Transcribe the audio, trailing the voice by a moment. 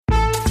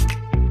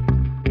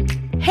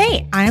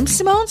Hey, I'm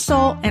Simone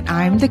Seol, and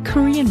I'm the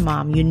Korean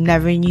mom you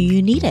never knew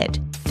you needed.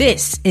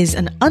 This is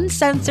an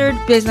uncensored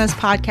business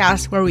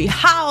podcast where we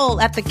howl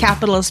at the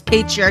capitalist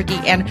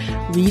patriarchy and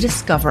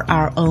rediscover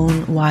our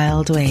own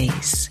wild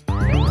ways.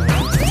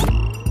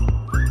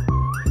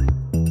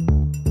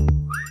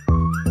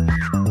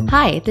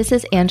 Hi, this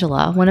is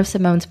Angela, one of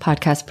Simone's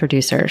podcast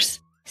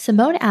producers.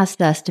 Simone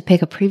asked us to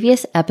pick a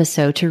previous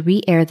episode to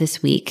re-air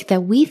this week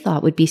that we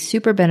thought would be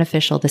super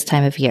beneficial this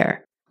time of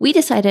year. We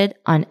decided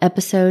on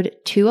episode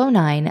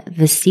 209,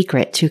 The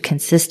Secret to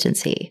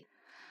Consistency.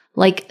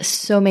 Like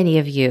so many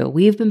of you,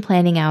 we've been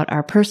planning out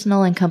our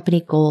personal and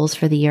company goals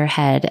for the year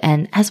ahead,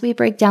 and as we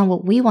break down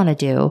what we want to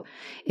do,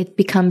 it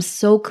becomes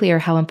so clear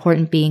how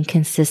important being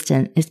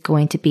consistent is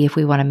going to be if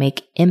we want to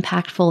make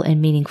impactful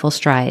and meaningful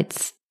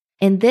strides.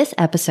 In this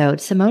episode,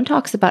 Simone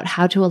talks about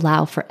how to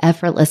allow for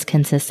effortless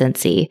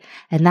consistency,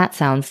 and that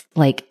sounds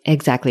like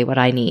exactly what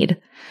I need.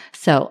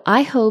 So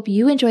I hope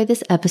you enjoy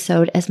this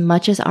episode as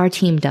much as our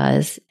team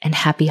does, and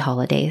happy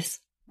holidays.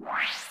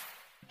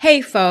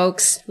 Hey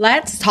folks,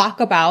 let's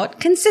talk about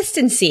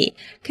consistency.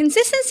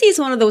 Consistency is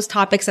one of those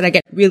topics that I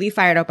get really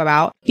fired up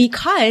about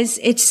because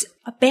it's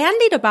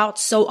bandied about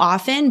so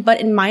often,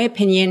 but in my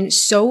opinion,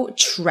 so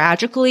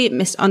tragically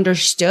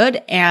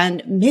misunderstood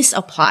and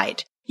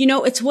misapplied. You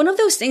know, it's one of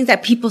those things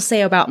that people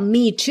say about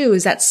me too,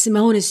 is that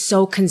Simone is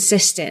so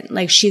consistent.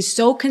 Like she's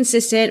so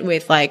consistent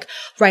with like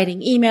writing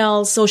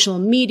emails, social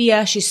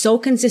media. She's so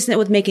consistent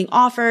with making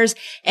offers,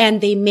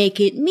 and they make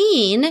it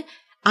mean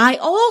I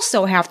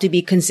also have to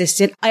be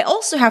consistent. I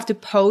also have to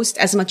post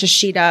as much as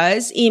she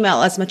does,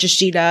 email as much as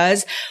she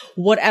does,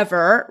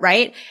 whatever,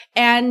 right?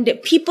 And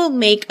people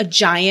make a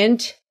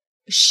giant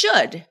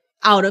should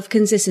out of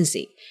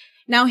consistency.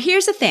 Now,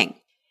 here's the thing.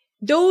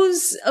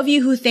 Those of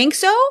you who think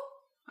so,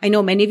 I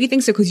know many of you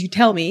think so because you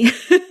tell me.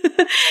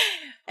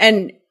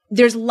 And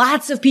there's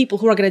lots of people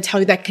who are going to tell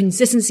you that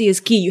consistency is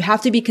key. You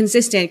have to be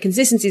consistent.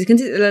 Consistency is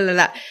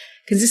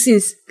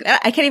Consistency,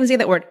 I can't even say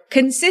that word.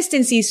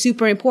 Consistency is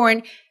super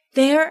important.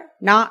 They're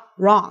not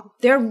wrong.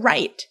 They're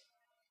right.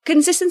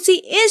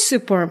 Consistency is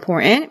super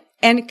important,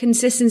 and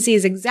consistency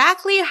is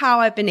exactly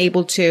how I've been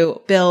able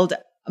to build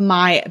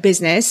my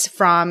business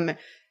from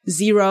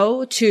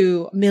zero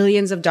to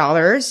millions of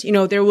dollars. You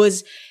know,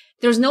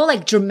 there's no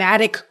like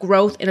dramatic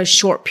growth in a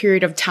short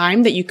period of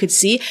time that you could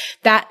see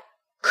that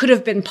could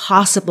have been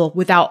possible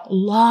without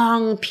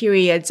long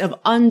periods of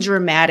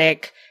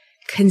undramatic,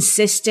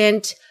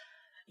 consistent,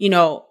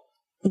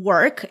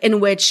 work in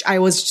which I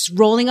was just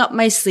rolling up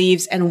my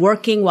sleeves and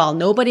working while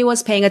nobody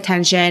was paying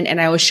attention. And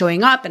I was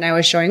showing up and I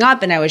was showing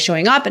up and I was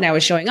showing up and I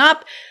was showing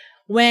up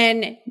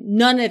when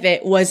none of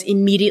it was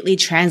immediately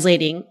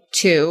translating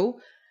to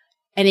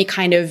any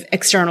kind of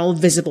external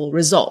visible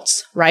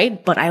results,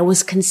 right? But I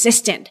was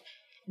consistent.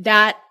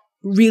 That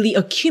really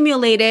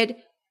accumulated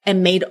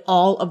and made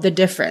all of the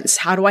difference.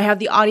 How do I have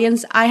the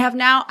audience I have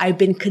now? I've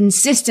been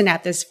consistent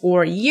at this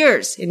for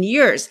years and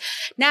years.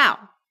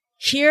 Now,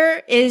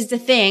 here is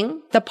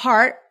the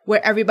part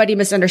where everybody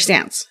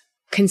misunderstands.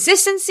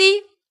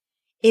 Consistency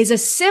is a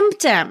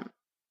symptom.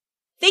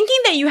 Thinking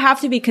that you have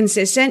to be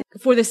consistent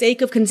for the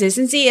sake of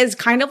consistency is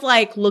kind of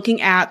like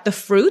looking at the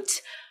fruit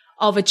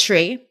of a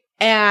tree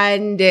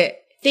and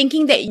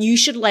thinking that you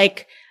should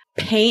like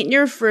paint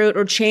your fruit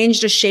or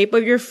change the shape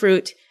of your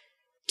fruit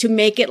to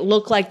make it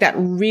look like that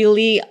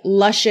really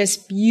luscious,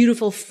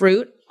 beautiful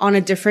fruit on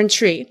a different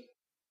tree.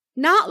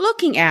 Not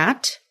looking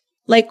at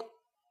like,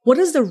 what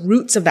does the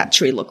roots of that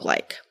tree look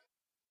like?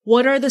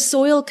 What are the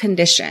soil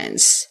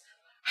conditions?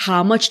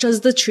 How much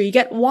does the tree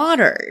get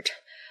watered?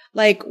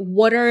 Like,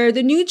 what are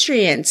the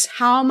nutrients?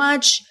 How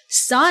much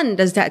sun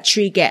does that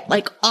tree get?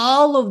 Like,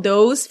 all of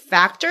those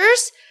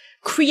factors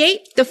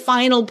create the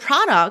final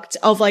product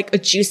of like a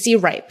juicy,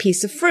 ripe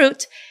piece of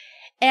fruit.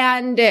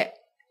 And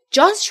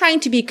just trying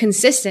to be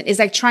consistent is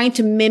like trying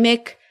to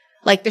mimic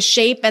like the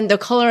shape and the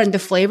color and the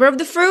flavor of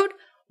the fruit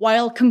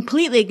while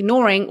completely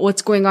ignoring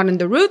what's going on in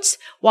the roots,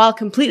 while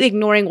completely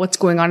ignoring what's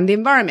going on in the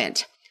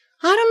environment.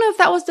 I don't know if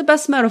that was the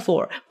best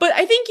metaphor, but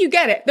I think you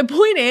get it. The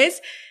point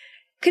is,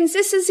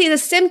 consistency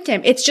is a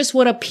symptom. It's just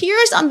what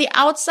appears on the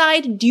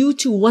outside due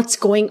to what's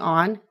going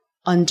on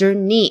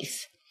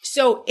underneath.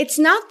 So it's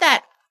not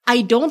that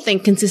I don't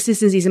think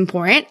consistency is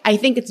important. I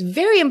think it's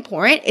very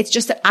important. It's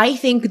just that I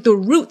think the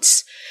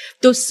roots,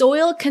 those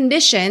soil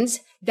conditions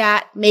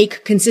that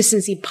make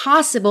consistency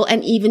possible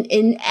and even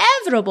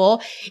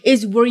inevitable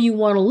is where you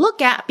want to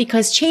look at,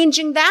 because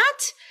changing that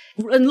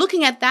and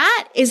looking at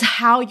that is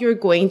how you're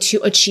going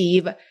to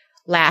achieve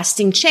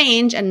lasting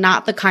change, and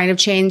not the kind of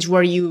change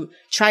where you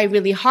try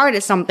really hard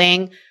at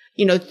something,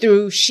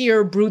 through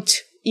sheer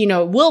brute,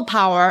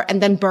 willpower,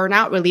 and then burn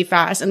out really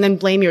fast and then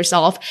blame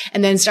yourself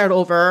and then start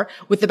over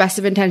with the best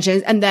of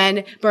intentions and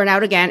then burn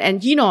out again.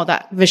 And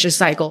that vicious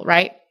cycle,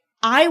 right?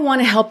 I want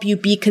to help you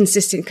be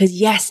consistent because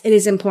yes, it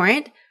is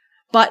important,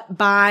 but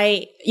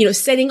by,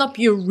 setting up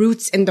your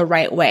roots in the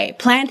right way,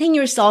 planting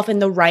yourself in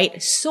the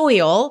right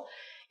soil,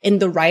 in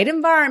the right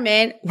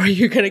environment where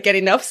you're going to get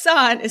enough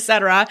sun,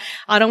 etc.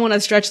 I don't want to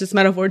stretch this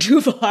metaphor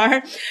too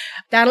far.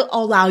 that'll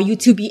allow you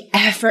to be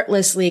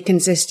effortlessly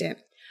consistent.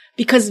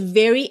 Because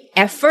very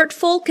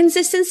effortful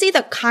consistency,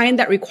 the kind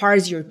that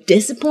requires your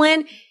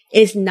discipline,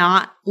 is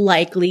not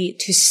likely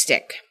to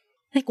stick.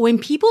 Like when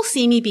people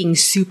see me being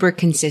super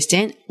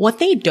consistent, what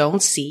they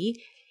don't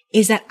see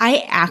is that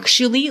I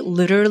actually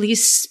literally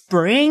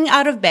spring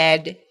out of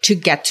bed to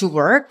get to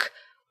work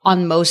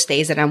on most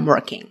days that I'm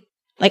working.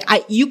 Like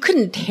you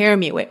couldn't tear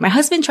me away. My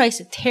husband tries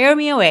to tear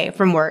me away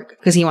from work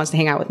because he wants to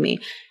hang out with me.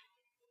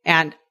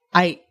 And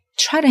I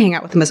try to hang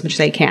out with him as much as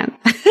I can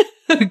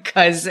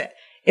because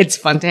it's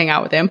fun to hang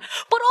out with him,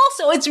 but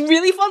also it's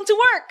really fun to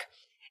work.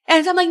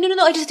 And I'm like, no,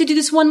 I just have to do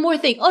this one more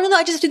thing. Oh, no,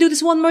 I just have to do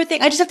this one more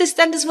thing. I just have to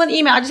send this one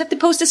email. I just have to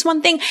post this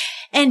one thing.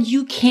 And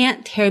you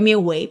can't tear me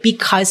away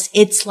because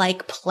it's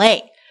like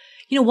play.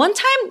 One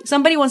time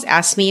somebody once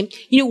asked me,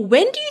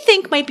 when do you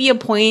think might be a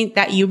point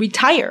that you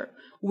retire?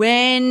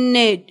 When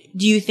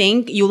do you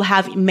think you'll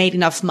have made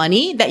enough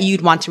money that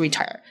you'd want to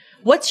retire?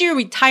 What's your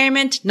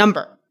retirement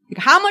number?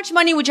 How much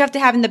money would you have to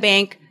have in the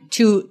bank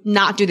to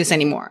not do this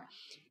anymore?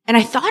 And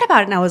I thought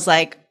about it and I was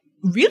like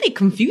really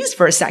confused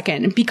for a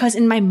second because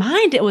in my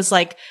mind it was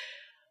like,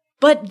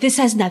 but this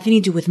has nothing to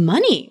do with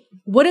money.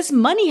 What does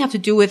money have to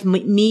do with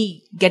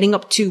me getting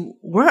up to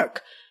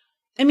work?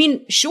 I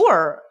mean,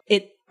 sure,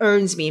 it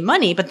earns me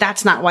money, but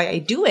that's not why I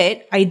do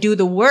it. I do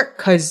the work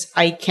because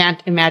I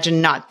can't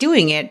imagine not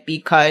doing it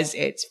because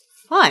it's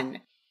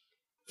fun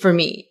for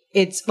me.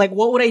 It's like,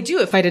 what would I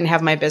do if I didn't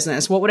have my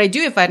business? What would I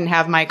do if I didn't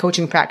have my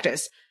coaching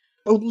practice?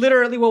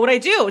 Literally, what would I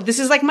do? This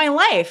is like my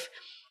life.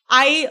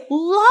 I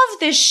love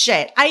this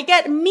shit. I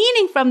get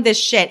meaning from this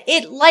shit.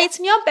 It lights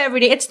me up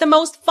every day. It's the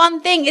most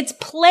fun thing. It's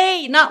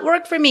play, not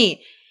work for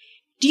me.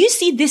 Do you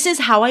see? This is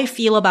how I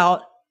feel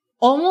about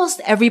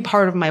almost every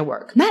part of my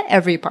work. Not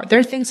every part. There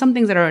are some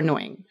things that are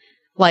annoying,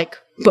 like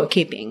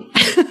bookkeeping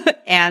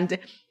and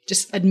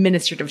just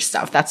administrative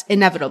stuff. That's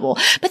inevitable.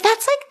 But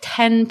that's like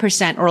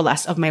 10% or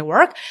less of my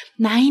work.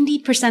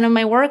 90% of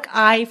my work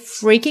I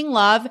freaking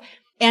love.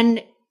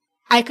 And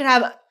I could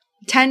have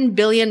 $10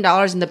 billion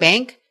in the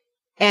bank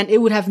and it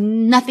would have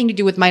nothing to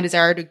do with my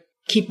desire to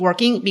keep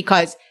working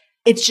because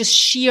it's just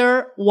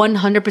sheer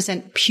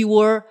 100%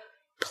 pure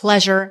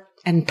pleasure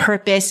and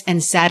purpose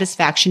and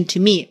satisfaction to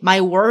me.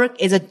 My work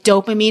is a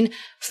dopamine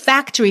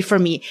factory for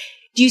me.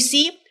 Do you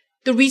see?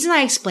 The reason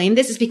I explain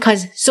this is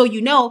because, so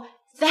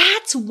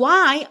that's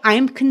why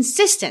I'm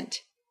consistent.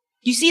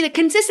 You see, the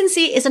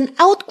consistency is an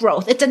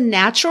outgrowth. It's a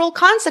natural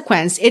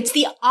consequence. It's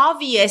the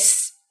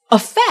obvious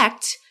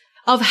effect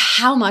of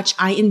how much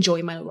I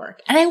enjoy my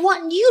work. And I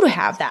want you to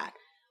have that.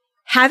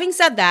 Having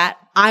said that,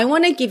 I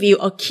want to give you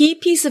a key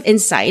piece of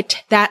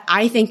insight that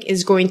I think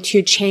is going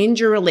to change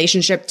your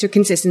relationship to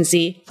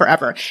consistency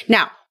forever.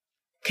 Now,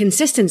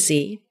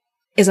 consistency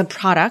is a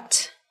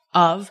product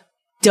of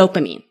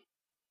dopamine.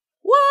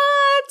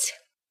 What?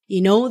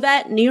 You know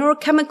that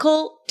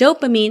neurochemical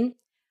dopamine,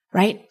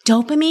 right?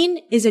 Dopamine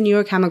is a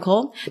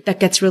neurochemical that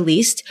gets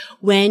released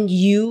when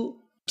you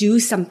do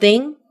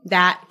something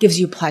that gives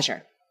you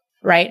pleasure.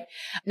 Right?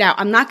 Now,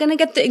 I'm not going to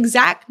get the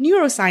exact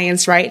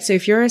neuroscience right. So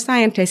if you're a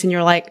scientist and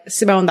you're like,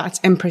 Simone,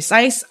 that's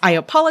imprecise, I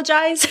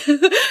apologize.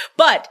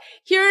 But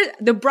here,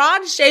 the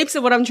broad shapes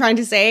of what I'm trying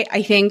to say,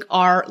 I think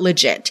are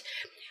legit.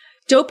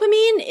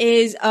 Dopamine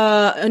is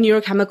a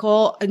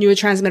neurochemical, a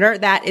neurotransmitter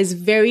that is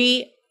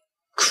very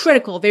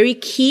critical, very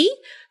key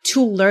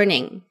to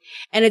learning.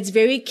 And it's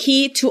very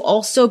key to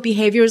also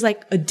behaviors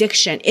like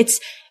addiction.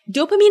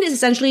 Dopamine is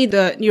essentially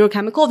the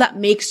neurochemical that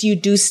makes you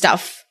do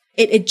stuff.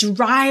 It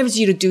drives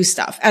you to do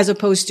stuff as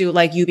opposed to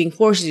like you being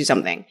forced to do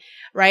something,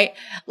 right?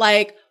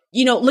 Like,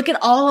 look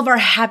at all of our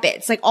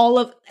habits, like all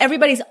of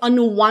everybody's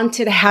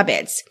unwanted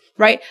habits,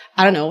 right?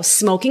 I don't know,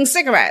 smoking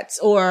cigarettes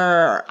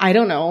or I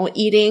don't know,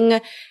 eating,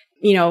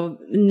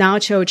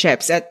 nacho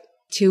chips at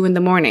 2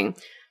 a.m.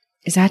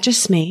 Is that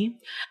just me?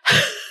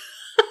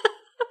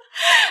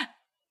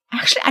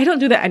 Actually, I don't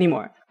do that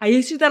anymore. I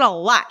used to do that a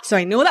lot. So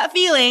I know that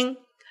feeling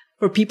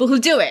for people who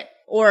do it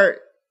or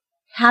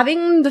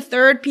having the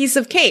third piece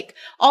of cake.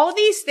 All of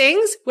these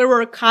things where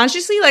we're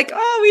consciously like,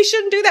 oh, we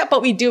shouldn't do that,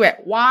 but we do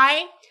it.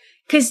 Why?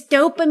 Because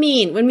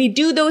dopamine, when we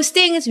do those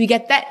things, we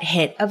get that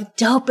hit of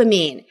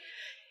dopamine,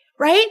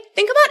 right?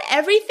 Think about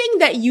everything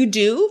that you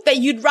do that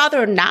you'd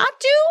rather not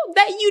do,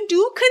 that you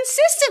do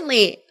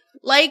consistently.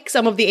 Like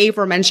some of the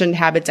aforementioned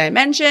habits I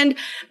mentioned.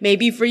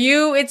 Maybe for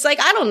you, it's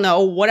like, I don't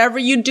know, whatever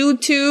you do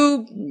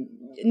to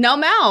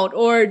numb out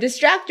or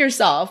distract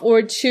yourself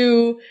or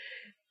to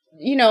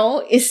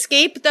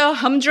escape the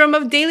humdrum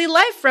of daily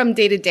life from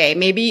day to day.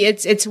 Maybe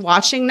it's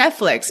watching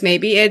Netflix.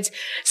 Maybe it's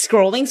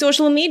scrolling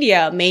social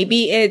media.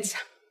 Maybe it's,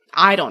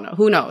 I don't know,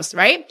 who knows,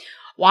 right?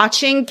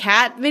 Watching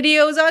cat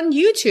videos on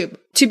YouTube.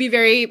 To be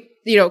very,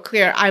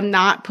 clear, I'm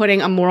not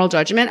putting a moral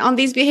judgment on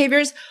these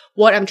behaviors.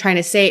 What I'm trying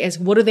to say is,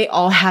 what do they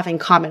all have in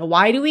common?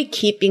 Why do we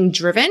keep being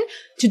driven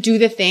to do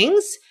the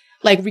things,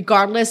 like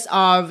regardless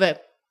of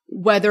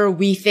whether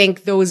we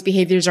think those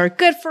behaviors are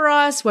good for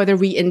us, whether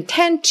we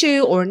intend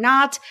to or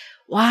not?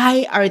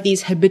 Why are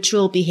these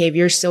habitual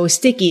behaviors so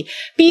sticky?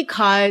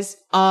 Because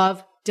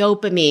of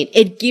dopamine.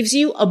 It gives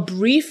you a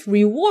brief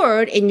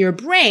reward in your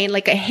brain,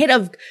 like a hit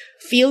of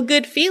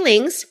feel-good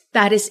feelings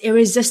that is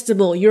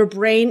irresistible. Your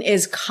brain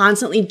is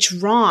constantly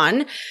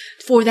drawn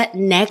for that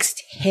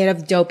next hit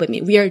of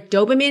dopamine. We are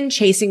dopamine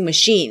chasing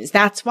machines.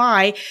 That's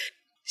why.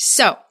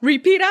 So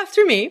repeat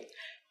after me.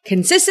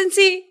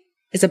 Consistency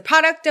is a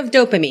product of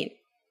dopamine.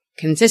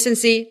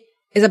 Consistency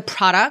is a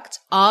product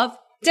of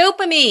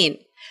dopamine.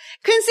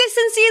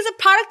 Consistency is a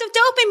product of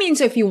dopamine.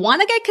 So if you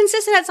want to get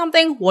consistent at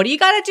something, what do? You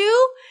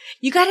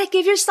got to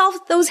give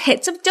yourself those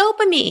hits of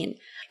dopamine.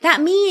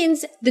 That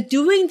means that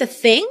doing the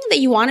thing that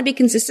you want to be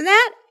consistent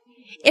at,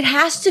 it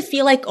has to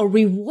feel like a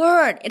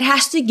reward. It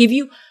has to give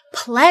you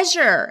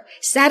pleasure,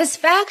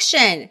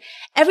 satisfaction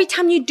every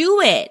time you do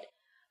it.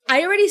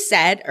 I already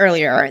said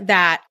earlier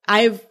that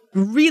I've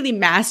really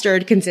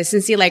mastered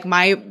consistency. Like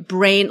my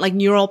brain, like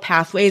neural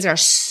pathways are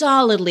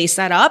solidly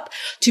set up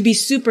to be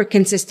super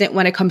consistent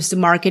when it comes to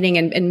marketing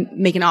and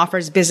making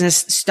offers, business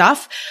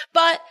stuff.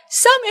 But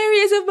some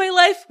areas of my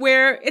life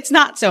where it's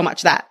not so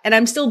much that, and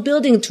I'm still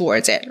building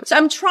towards it. So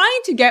I'm trying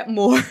to get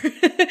more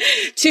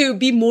to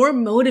be more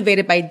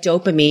motivated by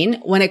dopamine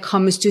when it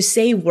comes to,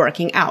 say,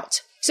 working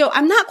out. So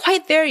I'm not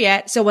quite there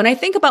yet. So when I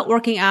think about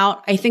working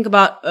out, I think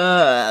about,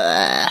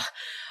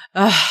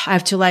 I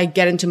have to like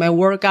get into my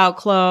workout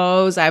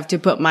clothes. I have to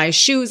put my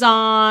shoes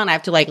on. I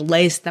have to like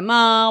lace them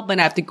up, and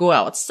I have to go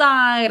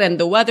outside, and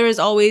the weather is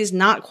always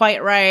not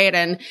quite right.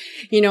 And,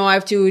 I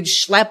have to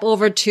schlep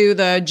over to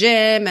the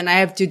gym, and I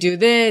have to do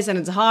this, and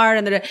it's hard.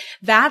 And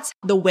that's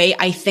the way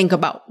I think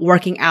about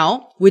working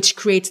out, which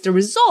creates the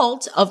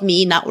result of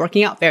me not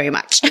working out very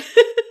much.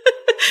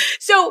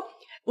 So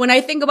when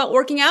I think about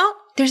working out,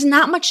 there's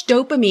not much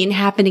dopamine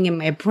happening in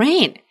my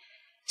brain.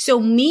 So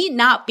me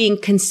not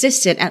being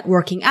consistent at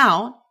working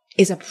out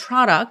is a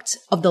product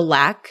of the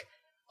lack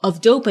of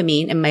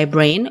dopamine in my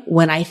brain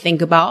when I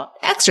think about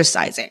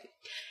exercising.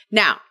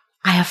 Now,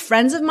 I have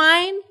friends of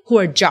mine who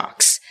are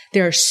jocks.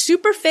 They're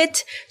super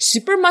fit,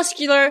 super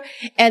muscular,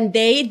 and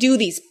they do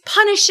these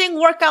punishing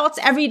workouts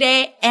every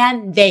day,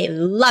 and they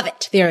love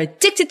it. They're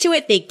addicted to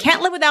it. They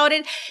can't live without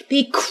it.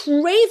 They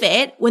crave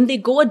it when they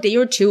go a day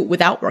or two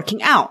without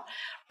working out.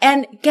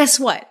 And guess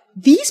what?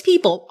 These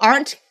people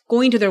aren't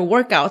going to their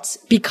workouts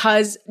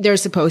because they're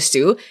supposed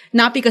to,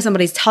 not because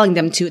somebody's telling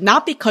them to,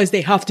 not because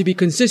they have to be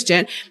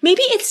consistent.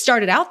 Maybe it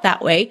started out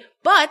that way,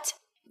 but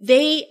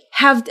they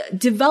have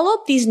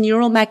developed these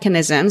neural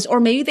mechanisms, or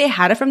maybe they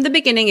had it from the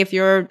beginning. If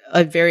you're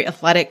a very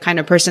athletic kind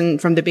of person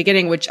from the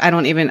beginning, which I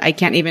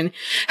can't even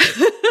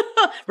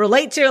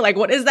relate to. Like,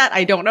 what is that?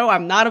 I don't know.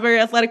 I'm not a very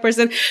athletic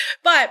person.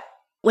 But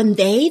when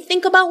they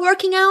think about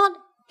working out,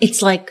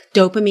 it's like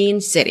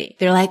dopamine city.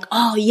 They're like,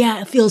 oh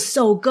yeah, it feels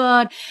so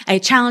good. I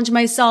challenge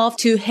myself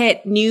to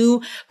hit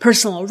new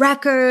personal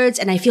records,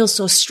 and I feel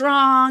so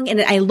strong,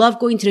 and I love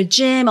going to the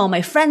gym. All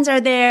my friends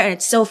are there, and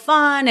it's so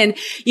fun. And,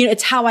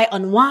 it's how I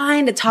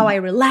unwind. It's how I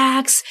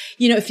relax.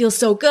 It feels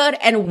so good.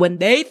 And when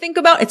they think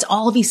about, it's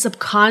all these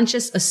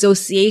subconscious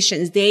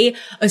associations. They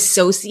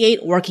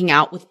associate working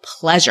out with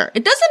pleasure.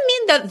 It doesn't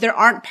mean that there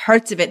aren't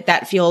parts of it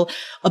that feel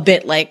a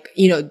bit like,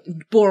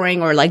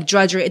 boring or like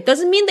drudgery. It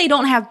doesn't mean they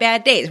don't have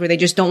bad days where they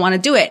just don't want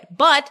to do it.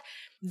 But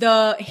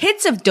the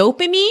hits of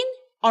dopamine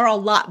are a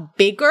lot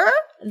bigger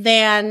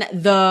than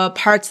the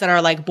parts that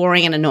are like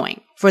boring and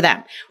annoying for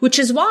them, which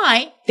is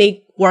why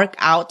they work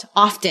out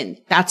often.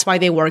 That's why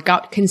they work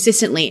out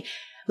consistently.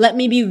 Let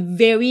me be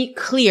very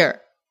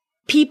clear.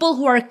 People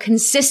who are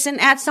consistent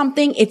at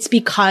something, it's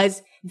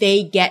because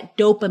they get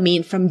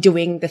dopamine from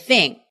doing the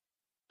thing.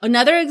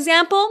 Another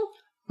example,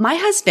 my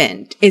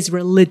husband is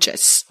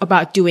religious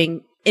about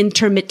doing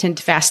intermittent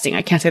fasting.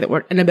 I can't say that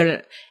word.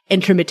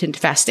 Intermittent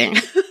fasting.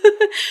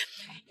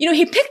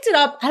 He picked it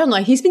up. I don't know.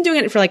 He's been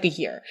doing it for like a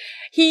year.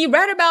 He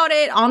read about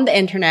it on the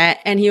internet,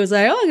 and he was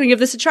like, oh, I'm going to give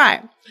this a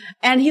try.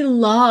 And he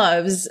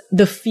loves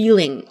the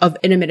feeling of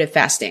intermittent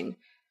fasting.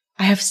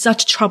 I have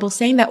such trouble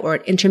saying that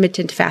word,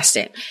 intermittent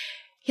fasting.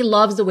 He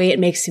loves the way it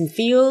makes him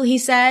feel, he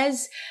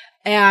says.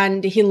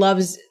 And he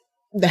loves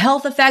the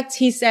health effects,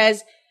 he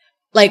says.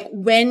 Like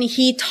when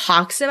he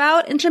talks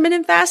about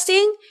intermittent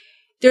fasting,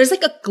 there's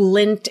like a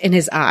glint in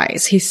his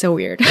eyes. He's so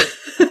weird.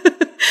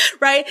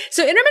 Right?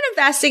 So intermittent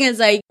fasting is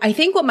like, I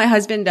think what my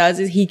husband does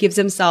is he gives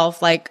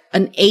himself like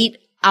an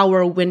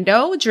 8-hour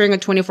window during a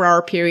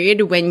 24-hour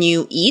period when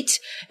you eat,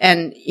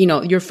 and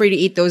you're free to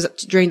eat those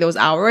during those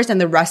hours,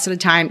 and the rest of the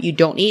time you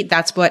don't eat.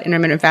 That's what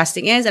intermittent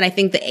fasting is. And I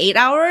think the 8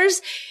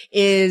 hours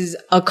is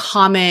a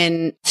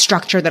common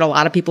structure that a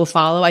lot of people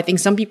follow. I think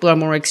some people are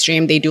more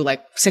extreme. They do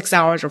like 6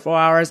 hours or 4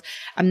 hours.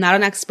 I'm not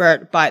an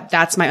expert, but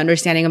that's my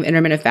understanding of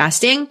intermittent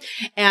fasting.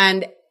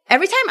 And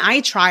every time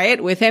I try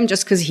it with him,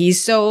 just because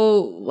he's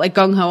so like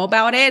gung-ho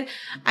about it,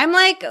 I'm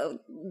like,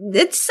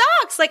 it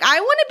sucks. Like, I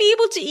want to be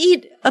able to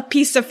eat a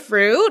piece of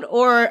fruit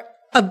or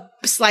a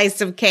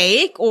slice of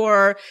cake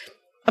or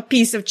a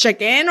piece of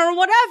chicken or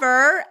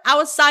whatever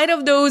outside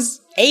of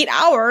those 8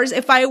 hours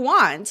if I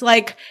want.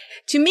 Like,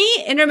 to me,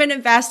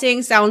 intermittent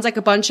fasting sounds like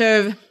a bunch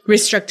of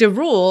restrictive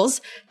rules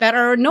that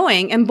are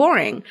annoying and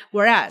boring.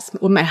 Whereas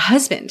when my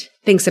husband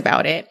thinks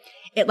about it,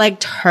 It like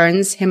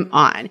turns him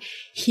on.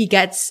 He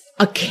gets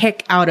a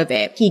kick out of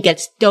it. He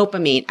gets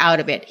dopamine out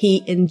of it.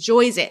 He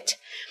enjoys it.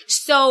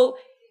 So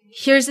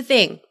here's the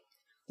thing.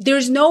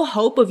 There's no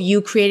hope of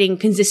you creating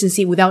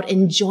consistency without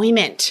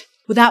enjoyment,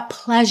 without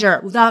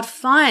pleasure, without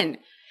fun,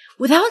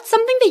 without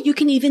something that you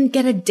can even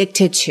get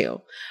addicted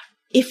to.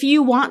 If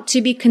you want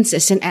to be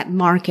consistent at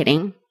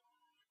marketing,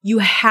 you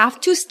have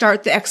to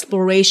start the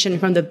exploration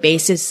from the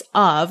basis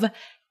of,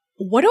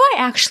 what do I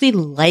actually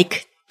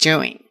like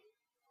doing?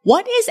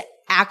 What is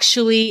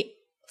actually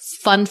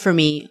fun for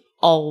me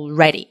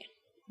already?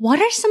 What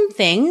are some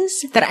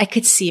things that I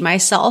could see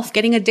myself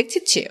getting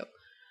addicted to?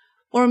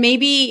 Or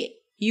maybe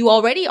you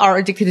already are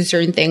addicted to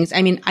certain things.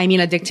 I mean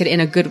addicted in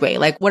a good way.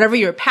 Like whatever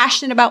you're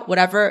passionate about,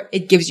 whatever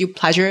it gives you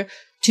pleasure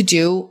to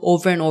do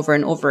over and over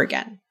and over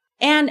again.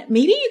 And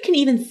maybe you can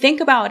even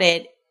think about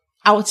it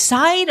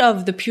outside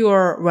of the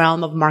pure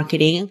realm of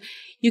marketing.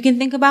 You can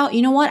think about,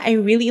 you know what? I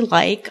really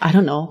like, I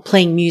don't know,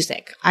 playing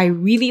music. I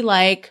really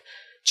like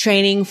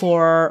training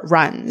for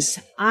runs.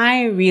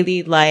 I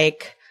really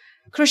like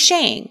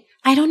crocheting.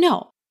 I don't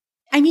know.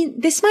 I mean,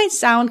 this might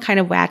sound kind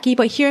of wacky,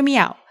 but hear me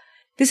out.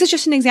 This is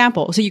just an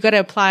example. So you got to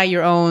apply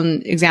your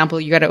own example.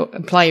 You got to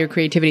apply your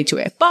creativity to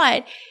it.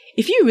 But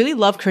if you really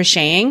love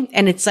crocheting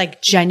and it's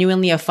like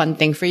genuinely a fun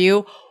thing for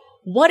you,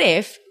 what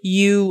if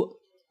you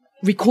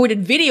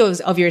recorded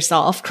videos of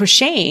yourself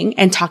crocheting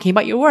and talking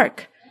about your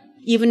work?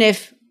 Even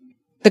if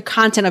the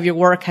content of your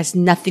work has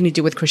nothing to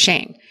do with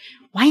crocheting.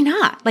 Why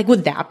not? Like,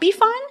 would that be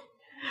fun?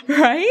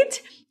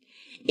 Right?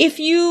 If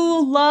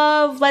you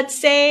love, let's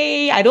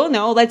say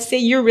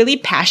you're really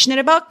passionate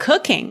about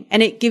cooking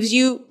and it gives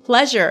you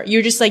pleasure.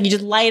 You're just like, you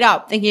just light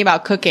up thinking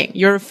about cooking.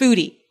 You're a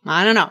foodie.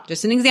 I don't know.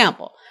 Just an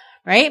example,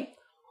 right?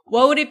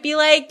 What would it be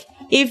like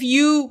if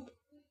you,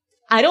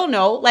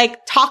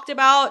 talked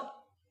about,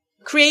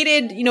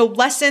 created,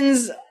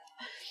 lessons,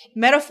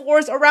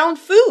 metaphors around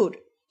food?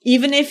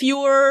 Even if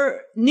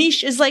your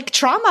niche is like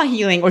trauma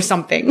healing or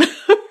something,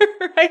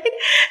 right?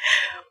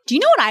 Do you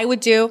know what I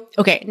would do?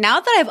 Okay, now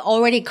that I've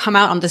already come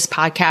out on this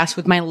podcast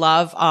with my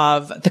love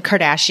of the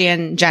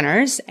Kardashian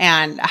Jenners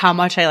and how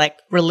much I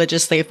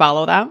religiously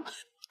follow them,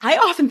 I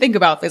often think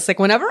about this. Like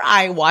whenever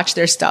I watch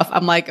their stuff,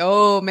 I'm like,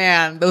 oh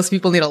man, those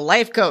people need a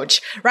life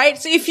coach, right?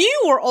 So if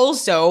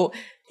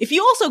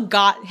you also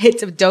got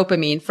hits of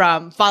dopamine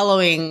from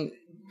following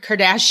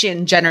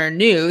Kardashian Jenner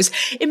news,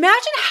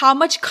 imagine how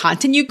much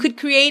content you could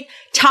create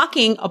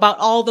talking about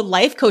all the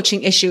life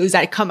coaching issues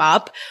that come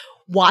up,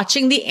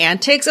 watching the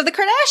antics of the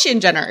Kardashian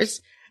Jenners.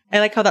 I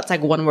like how that's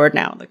like one word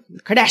now, like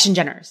Kardashian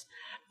Jenners.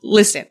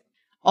 Listen,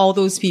 all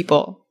those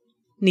people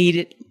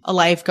needed a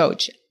life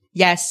coach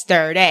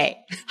yesterday.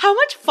 How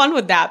much fun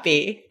would that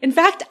be? In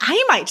fact,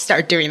 I might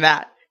start doing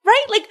that,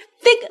 right? Like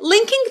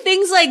linking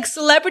things like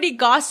celebrity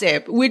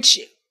gossip, which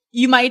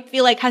you might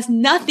feel like has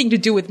nothing to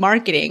do with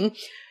marketing.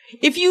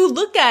 If you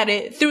look at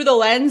it through the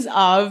lens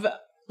of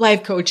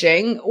life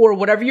coaching or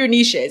whatever your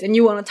niche is and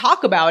you want to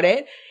talk about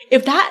it,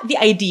 if the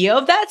idea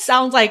of that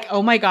sounds like,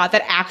 oh my God,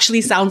 that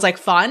actually sounds like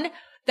fun,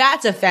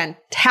 that's a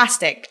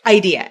fantastic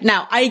idea.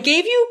 Now, I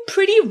gave you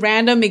pretty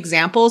random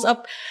examples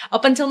up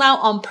until now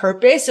on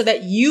purpose so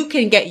that you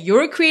can get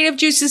your creative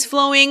juices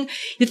flowing.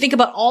 You think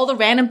about all the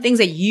random things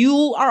that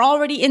you are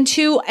already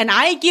into, and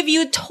I give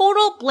you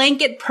total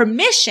blanket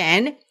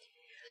permission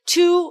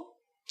to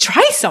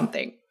try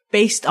something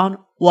based on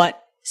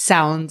what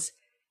sounds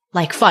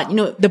like fun.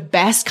 The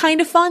best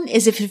kind of fun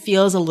is if it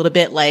feels a little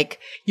bit like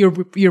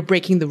you're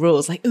breaking the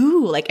rules. Like,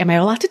 ooh, like, am I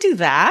allowed to do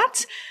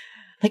that?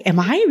 Like, am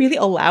I really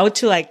allowed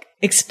to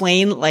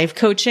explain life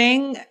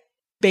coaching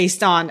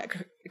based on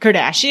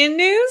Kardashian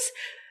news?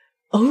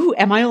 Oh,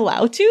 am I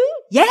allowed to?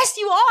 Yes,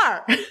 you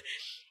are.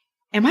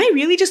 Am I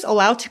really just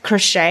allowed to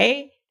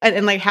crochet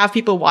and have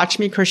people watch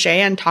me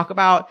crochet and talk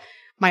about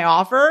my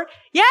offer?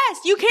 Yes,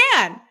 you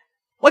can.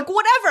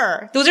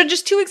 Whatever. Those are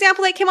just two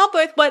examples I came up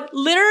with, but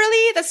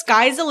literally the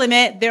sky's the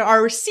limit. There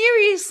are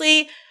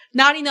seriously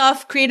not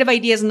enough creative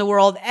ideas in the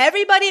world.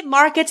 Everybody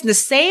markets in the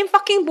same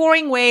fucking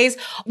boring ways.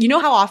 You know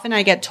how often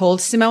I get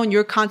told, Simone,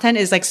 your content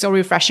is so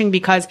refreshing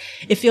because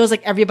it feels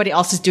like everybody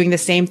else is doing the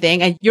same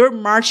thing and you're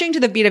marching to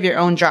the beat of your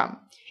own drum.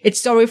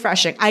 It's so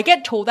refreshing. I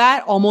get told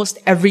that almost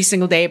every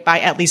single day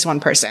by at least one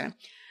person.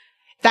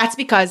 That's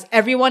because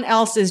everyone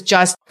else is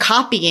just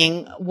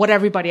copying what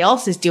everybody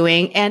else is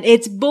doing and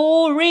it's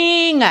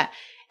boring.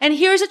 And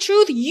here's the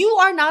truth. You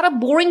are not a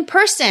boring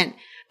person,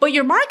 but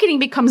your marketing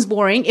becomes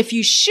boring if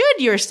you should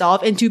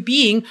yourself into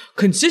being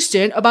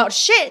consistent about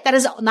shit that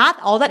is not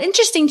all that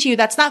interesting to you.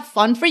 That's not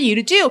fun for you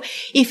to do.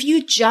 If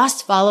you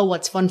just follow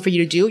what's fun for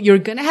you to do, you're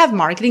going to have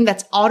marketing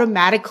that's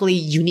automatically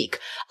unique,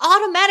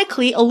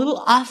 automatically a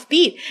little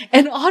offbeat,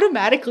 and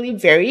automatically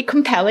very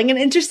compelling and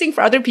interesting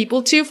for other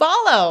people to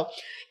follow.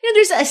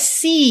 There's a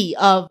sea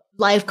of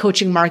life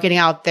coaching marketing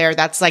out there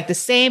that's like the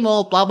same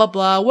old blah, blah,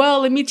 blah.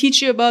 Well, let me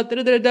teach you about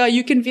da-da-da-da.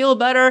 You can feel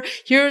better.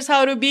 Here's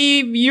how to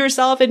be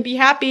yourself and be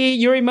happy.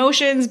 Your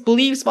emotions,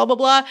 beliefs, blah, blah,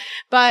 blah.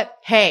 But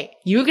hey,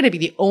 you're going to be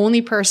the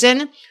only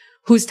person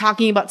who's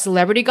talking about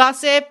celebrity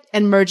gossip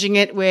and merging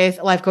it with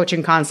life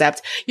coaching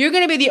concepts. You're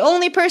going to be the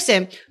only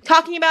person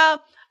talking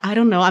about, I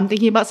don't know, I'm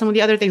thinking about some of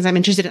the other things I'm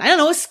interested in. I don't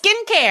know,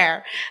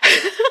 skincare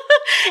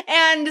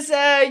and,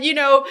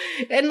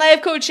 and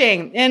life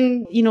coaching.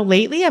 And,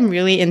 lately I'm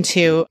really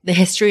into the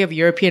history of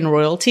European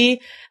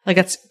royalty. Like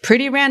that's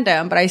pretty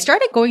random, but I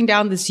started going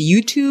down this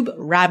YouTube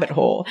rabbit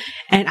hole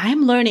and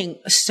I'm learning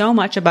so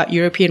much about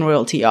European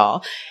royalty,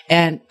 y'all.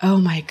 And oh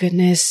my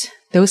goodness,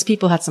 those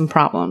people had some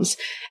problems.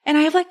 And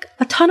I have like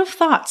a ton of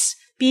thoughts.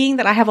 Being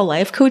that I have a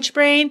life coach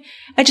brain,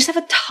 I just have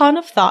a ton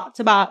of thoughts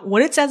about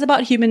what it says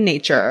about human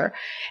nature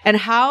and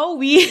how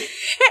we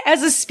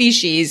as a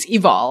species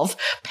evolve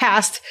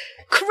past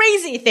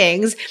crazy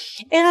things.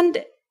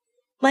 And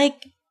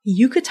like,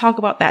 you could talk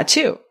about that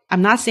too.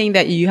 I'm not saying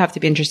that you have to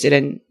be interested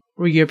in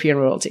European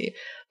royalty,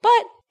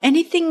 but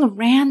anything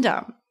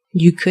random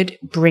you could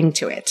bring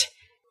to it.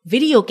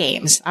 Video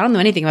games. I don't know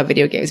anything about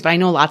video games, but I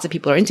know lots of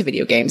people are into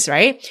video games,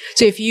 right?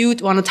 So if you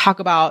want to talk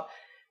about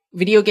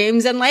video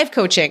games and life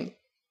coaching,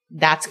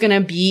 that's going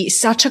to be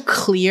such a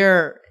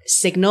clear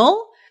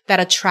signal that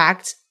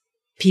attracts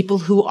people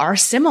who are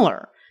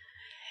similar.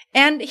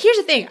 And here's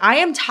the thing. I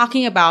am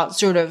talking about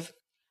sort of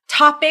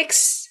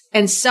topics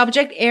and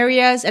subject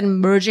areas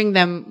and merging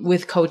them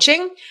with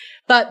coaching.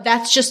 But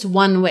that's just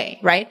one way,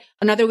 right?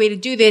 Another way to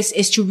do this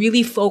is to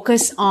really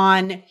focus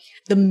on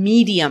the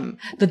medium,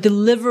 the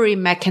delivery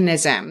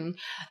mechanism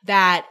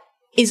that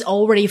is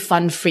already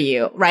fun for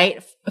you,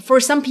 right? For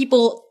some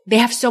people, they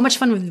have so much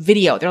fun with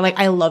video. They're like,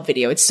 I love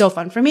video. It's so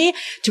fun for me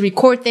to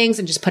record things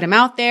and just put them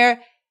out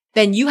there.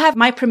 Then you have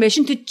my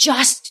permission to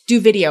just do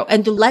video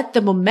and to let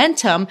the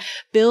momentum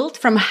build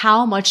from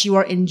how much you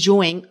are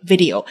enjoying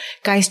video.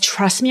 Guys,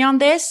 trust me on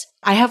this.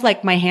 I have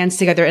like my hands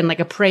together in like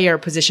a prayer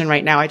position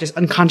right now. I just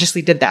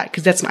unconsciously did that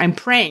because I'm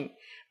praying.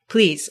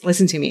 Please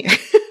listen to me.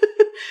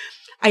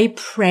 I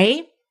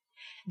pray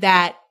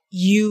that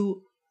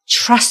you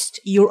trust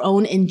your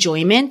own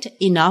enjoyment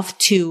enough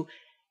to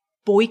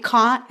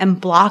boycott and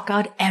block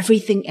out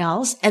everything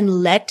else and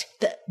let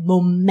the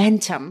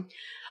momentum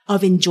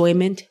of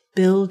enjoyment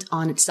build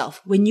on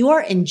itself. When you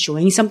are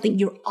enjoying something,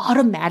 you're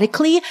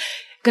automatically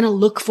going to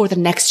look for the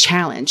next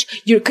challenge.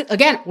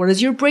 Again, what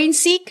does your brain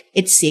seek?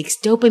 It seeks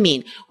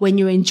dopamine. When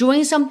you're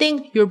enjoying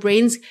something, your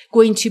brain's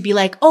going to be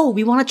like, oh,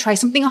 we want to try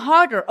something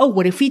harder. Oh,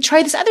 what if we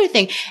try this other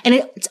thing? And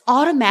it's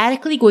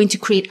automatically going to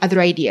create other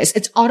ideas.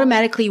 It's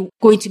automatically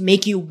going to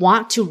make you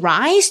want to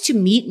rise to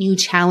meet new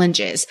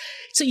challenges.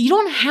 So you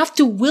don't have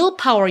to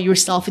willpower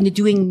yourself into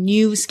doing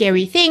new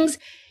scary things.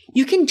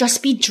 You can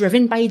just be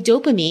driven by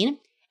dopamine.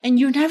 And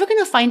you're never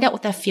going to find out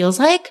what that feels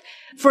like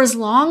for as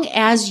long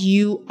as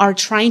you are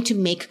trying to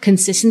make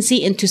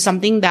consistency into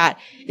something that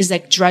is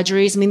like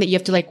drudgery, something that you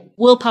have to like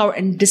willpower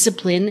and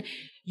discipline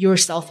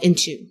yourself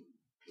into.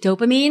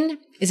 Dopamine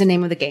is the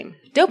name of the game.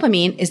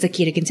 Dopamine is the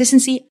key to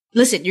consistency.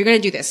 Listen, you're going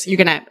to do this.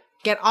 You're going to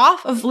get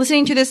off of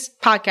listening to this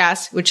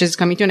podcast, which is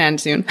coming to an end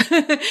soon.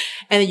 And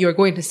then you're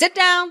going to sit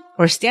down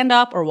or stand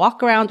up or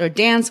walk around or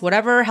dance,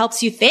 whatever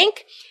helps you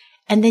think.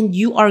 And then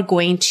you are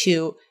going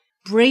to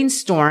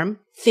brainstorm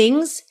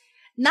things,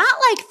 not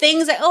like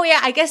things that, oh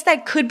yeah, I guess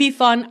that could be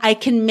fun. I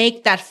can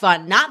make that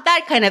fun. Not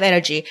that kind of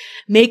energy.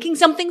 Making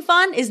something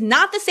fun is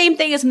not the same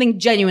thing as something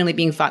genuinely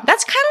being fun.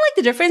 That's kind of like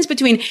the difference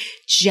between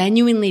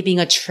genuinely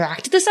being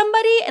attracted to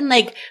somebody and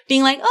like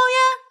being like,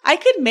 oh yeah, I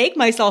could make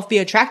myself be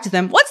attracted to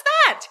them. What's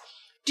that?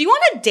 Do you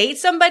want to date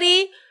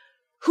somebody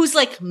who's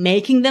like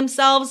making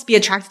themselves be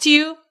attracted to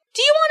you?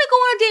 Do you want to go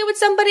on a date with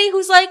somebody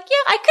who's like,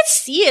 yeah, I could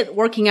see it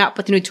working out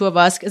between the two of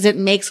us because it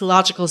makes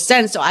logical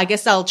sense. So I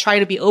guess I'll try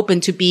to be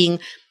open to being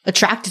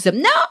attracted to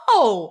them.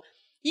 No!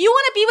 You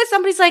want to be with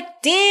somebody who's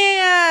like,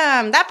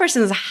 damn, that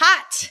person is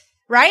hot,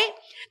 right?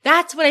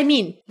 That's what I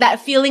mean. That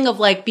feeling of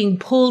like being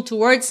pulled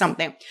towards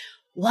something.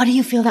 What do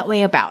you feel that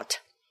way about?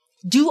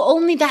 Do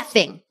only that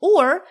thing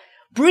or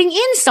bring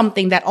in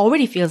something that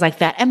already feels like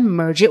that and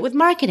merge it with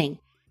marketing.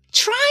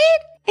 Try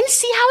it and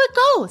see how it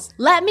goes.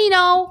 Let me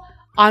know.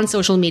 On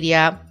social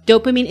media,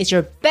 dopamine is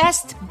your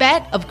best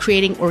bet of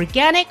creating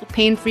organic,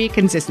 pain-free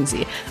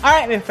consistency. All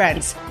right, my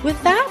friends.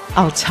 With that,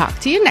 I'll talk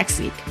to you next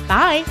week.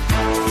 Bye.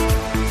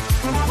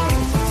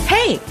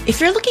 Hey,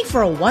 if you're looking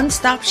for a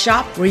one-stop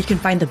shop where you can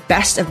find the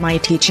best of my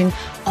teaching,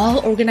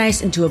 all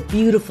organized into a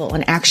beautiful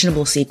and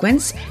actionable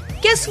sequence,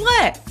 guess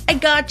what? I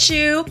got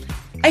you.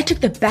 I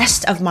took the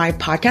best of my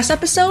podcast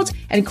episodes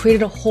and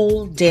created a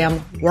whole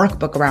damn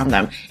workbook around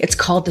them. It's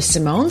called the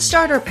Simone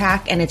Starter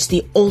Pack, and it's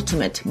the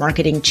ultimate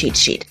marketing cheat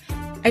sheet.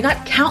 I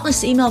got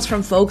countless emails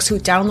from folks who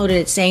downloaded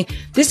it saying,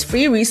 this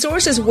free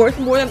resource is worth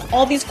more than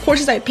all these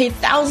courses I paid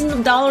thousands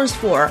of dollars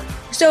for.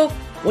 So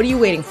what are you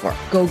waiting for?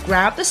 Go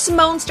grab the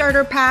Simone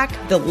Starter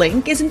Pack. The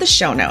link is in the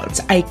show notes.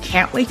 I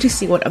can't wait to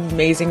see what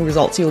amazing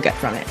results you'll get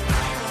from it.